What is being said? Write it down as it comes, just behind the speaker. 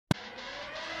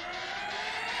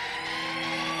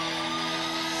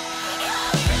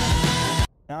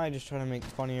Now I just try to make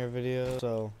funnier videos,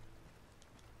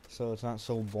 so it's not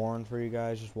so boring for you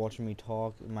guys just watching me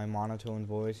talk my monotone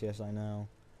voice. Yes, I know.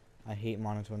 I hate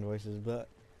monotone voices, but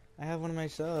I have one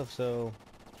myself, so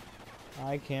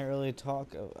I can't really talk.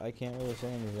 I can't really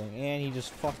say anything. And he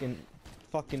just fucking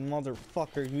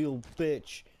motherfucker, you little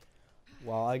bitch.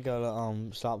 Well, I gotta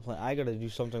stop playing. I gotta do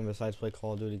something besides play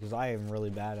Call of Duty because I am really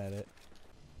bad at it.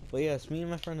 But yes, me and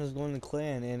my friend is going to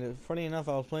clan, and funny enough,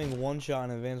 I was playing one shot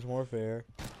in Advanced Warfare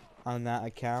on that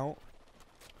account,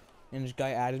 and this guy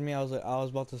added me. I was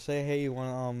about to say, hey, you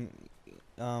wanna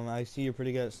I see you're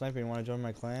pretty good at sniping. You wanna join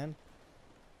my clan?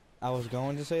 I was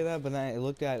going to say that, but then I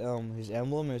looked at his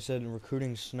emblem and it said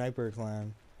recruiting sniper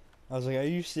clan. I was like, are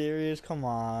you serious? Come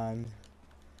on.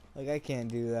 Like, I can't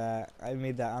do that. I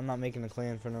made that. I'm not making a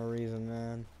clan for no reason,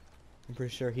 man. I'm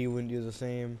pretty sure he wouldn't do the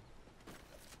same.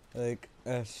 Like,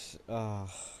 that's, I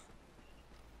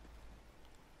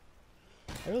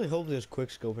really hope there's quick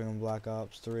scoping on Black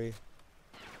Ops 3.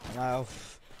 And I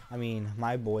mean,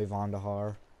 my boy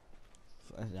Vondahar.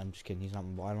 I'm just kidding, he's not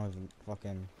my boy. I don't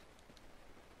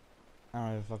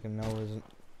even fucking know his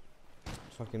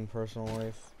fucking personal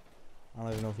life. I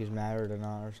don't even know if he's married or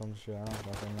not or some shit. I don't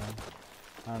fucking know.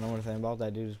 I don't know anything about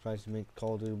that dude. He's probably to make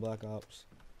Call of Duty Black Ops.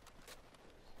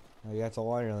 Like, that's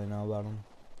all I really know about him.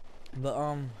 But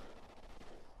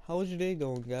how was your day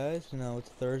going, guys? You know, it's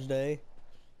Thursday,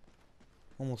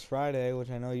 almost Friday, which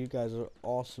I know you guys are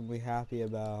awesomely happy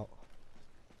about.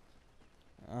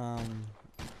 Oh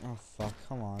fuck,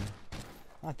 come on,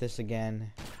 not this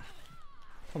again.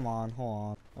 Come on,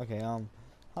 hold on. Okay,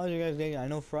 how's your guys' day? I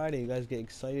know Friday, you guys get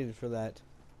excited for that.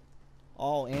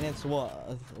 Oh, and it's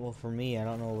what? Well, for me, I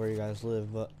don't know where you guys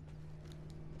live, but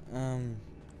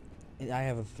I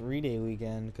have a 3-day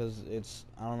weekend because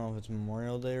I don't know if it's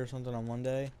Memorial Day or something on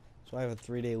Monday. So I have a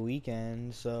 3-day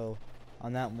weekend. So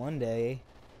on that Monday,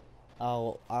 I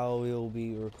will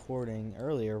be recording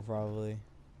earlier probably.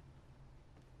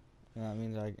 And that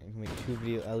means I can make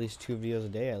at least two videos a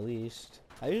day at least.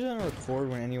 I usually don't record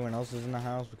when anyone else is in the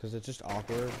house because it's just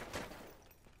awkward.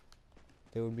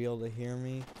 They would be able to hear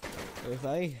me. If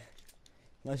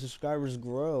my subscribers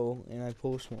grow and I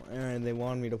post more, and they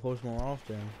want me to post more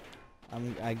often,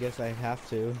 I guess I have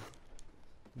to,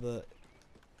 but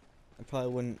I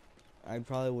probably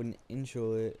wouldn't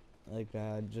intro it like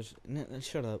that. Just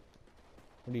shut up.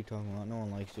 What are you talking about? No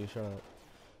one likes you. Shut up.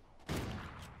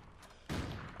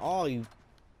 Oh, you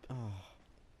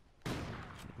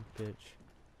bitch.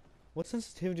 What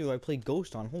sensitivity do I play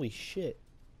Ghost on? Holy shit.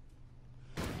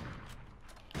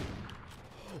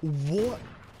 What?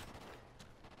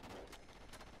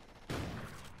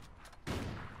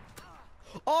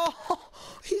 Oh,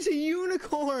 he's a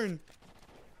unicorn.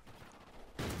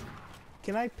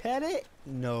 Can I pet it?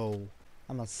 No.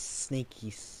 I'm a snaky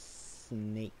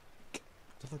snake. Where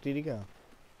the fuck did he go?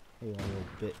 Oh, you little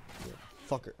bit.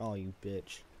 Fucker. Oh, you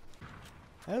bitch.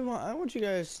 I want you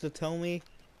guys to tell me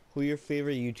who your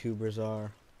favorite YouTubers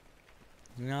are.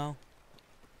 You know?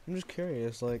 I'm just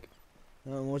curious, like,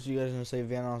 what you guys gonna say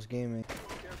Vanoss Gaming?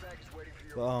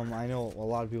 But, I know a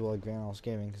lot of people like Vanoss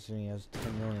Gaming considering he has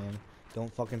 10 million.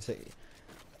 Don't fucking say...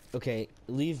 Okay,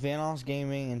 leave Vanoss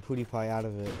Gaming and PewDiePie out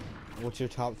of it. What's your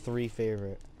top 3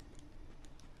 favorite?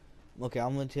 Okay,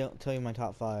 I'm gonna tell you my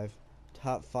top 5.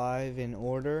 Top 5 in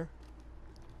order.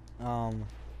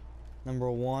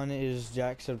 Number 1 is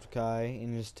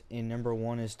Jacksepticeye, and number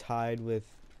 1 is tied with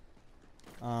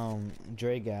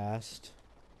Dragast.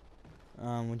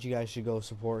 Which you guys should go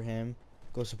support him.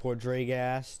 Go support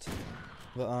Dragast.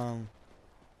 But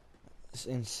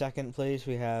in second place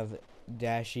we have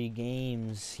Dashy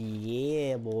Games.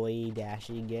 Yeah, boy,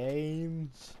 Dashy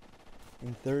Games.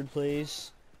 In third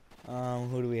place,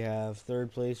 who do we have?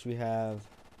 Third place we have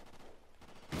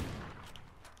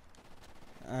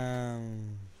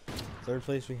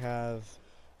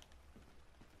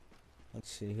let's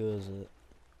see, who is it?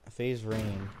 FaZe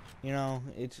Rain. You know,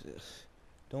 it's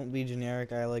don't be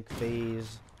generic. I like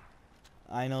FaZe.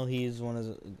 I know he's one of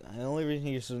the only reason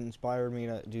he's inspired me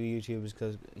to do YouTube is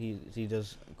because he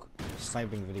does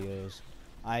sniping videos.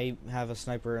 I have a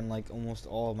sniper in like almost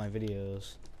all of my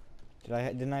videos.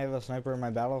 Didn't I have a sniper in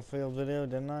my Battlefield video?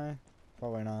 Didn't I?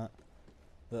 Probably not.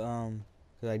 But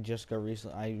because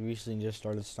I recently just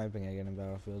started sniping again in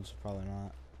Battlefield, so probably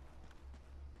not.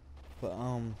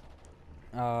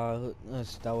 But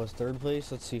that was third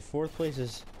place. Let's see, fourth place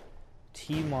is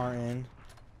T Martin.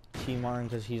 T Martin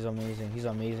because he's amazing. He's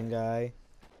an amazing guy.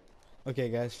 Okay,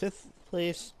 guys, fifth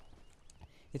place.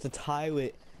 It's a tie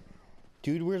with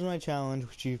Dude, Where's My Challenge,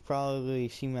 which you've probably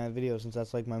seen my video since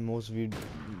that's like my most viewed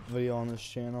video on this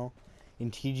channel.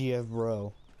 And TGF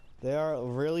Bro. They are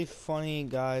really funny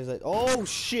guys. That oh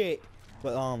shit!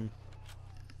 But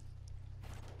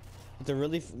they're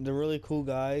really cool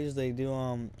guys. They do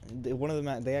one of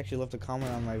them they actually left a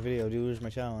comment on my video. Dude, here's my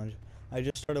challenge. I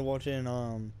just started watching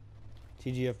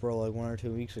TGF Bro like 1 or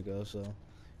 2 weeks ago. So,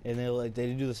 and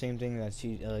they do the same thing that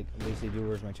basically do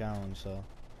where's my challenge. So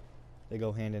they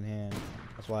go hand in hand.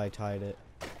 That's why I tied it.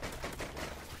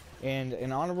 And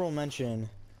an honorable mention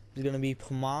is gonna be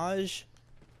Pomage,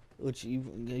 which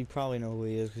you probably know who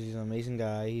he is because he's an amazing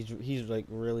guy. He's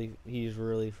really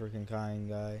freaking kind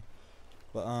guy.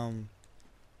 But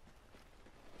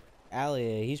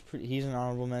Allier, he's an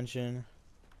honorable mention.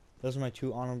 Those are my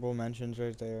 2 honorable mentions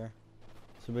right there.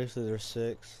 So basically there's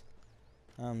 6.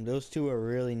 Those 2 are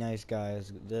really nice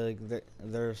guys.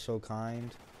 They're so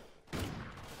kind.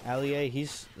 Allier,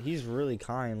 he's really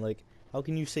kind. Like, how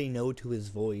can you say no to his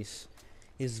voice?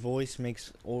 His voice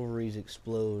makes ovaries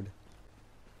explode.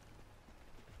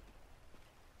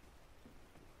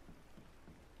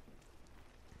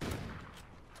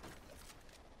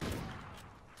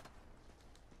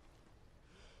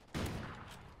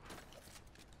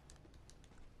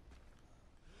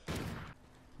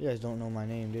 You guys don't know my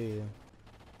name, do you?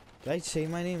 Did I say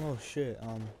my name? Oh shit.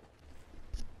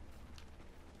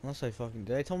 Unless I fucking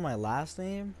did I tell my last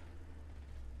name?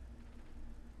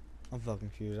 I'm fucking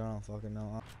confused. I don't fucking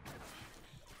know.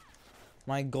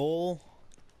 My goal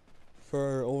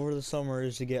for over the summer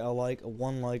is to get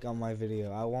one like on my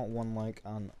video. I want 1 like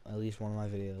on at least one of my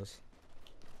videos.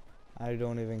 I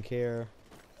don't even care.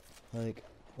 Like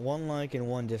 1 like and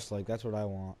 1 dislike. That's what I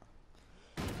want.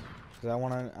 Cause I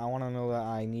wanna know that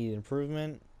I need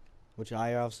improvement, which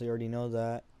I obviously already know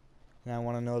that, and I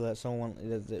wanna know that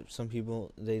that some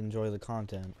people they enjoy the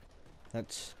content.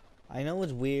 I know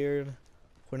it's weird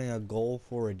putting a goal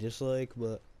for a dislike,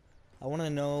 but I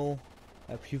wanna know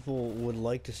that people would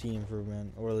like to see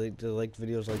improvement or they like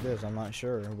videos like this. I'm not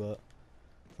sure, but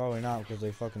probably not because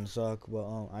they fucking suck. But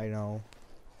I know.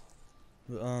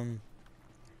 But,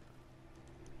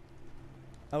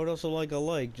 I would also like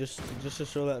a just to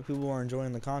show that people are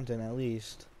enjoying the content at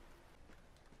least.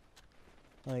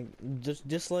 Like just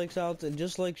dislikes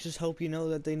just help you know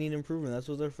that they need improvement. That's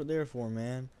what they're there for,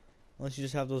 man. Unless you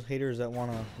just have those haters that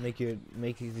wanna make you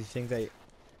think that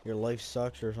your life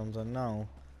sucks or something. No,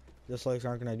 dislikes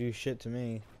aren't gonna do shit to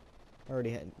me. I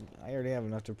already have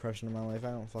enough depression in my life.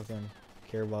 I don't fucking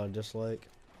care about a dislike.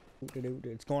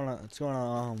 It's going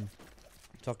on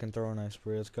fucking throw a nice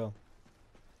spree. Let's go.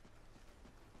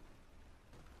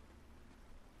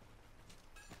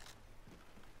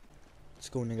 Let's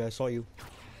go, nigga. I saw you.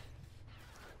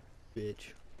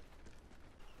 Bitch.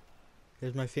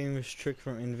 Here's my famous trick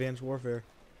from Advanced Warfare.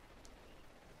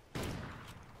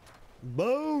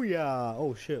 Booyah!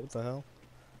 Oh shit, what the hell?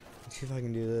 Let's see if I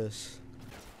can do this.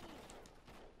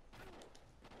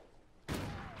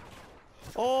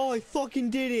 Oh, I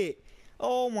fucking did it!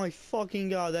 Oh my fucking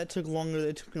god, that took longer.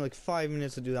 It took me like 5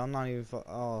 minutes to do that. I'm not even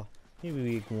oh,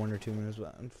 maybe 1 or 2 minutes,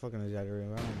 but I'm fucking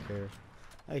exaggerating. I don't care.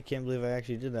 I can't believe I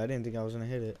actually did that. I didn't think I was gonna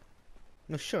hit it.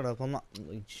 No, shut up. I'm not.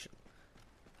 Like,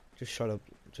 just shut up.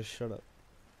 Just shut up.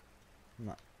 I'm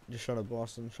not. Just shut up,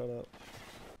 Boston. Shut up.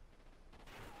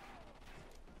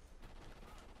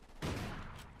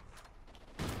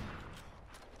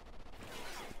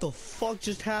 What the fuck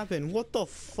just happened? What the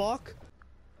fuck?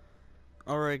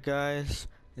 Alright, guys.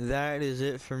 That is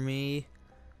it for me.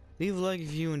 Leave a like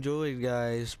if you enjoyed,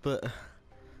 guys. But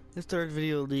this 3rd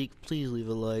video leak, please leave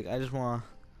a like. I just wanna.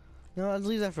 No, I'll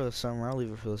leave that for the summer. I'll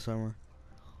leave it for the summer.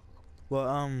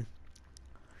 Well,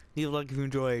 leave a like if you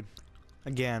enjoyed.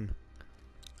 Again.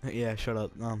 Yeah, shut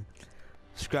up.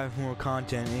 Subscribe for more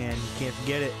content, and you can't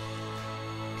forget it.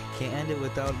 Can't end it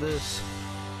without this.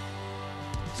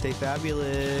 Stay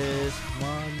fabulous. Come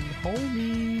on home.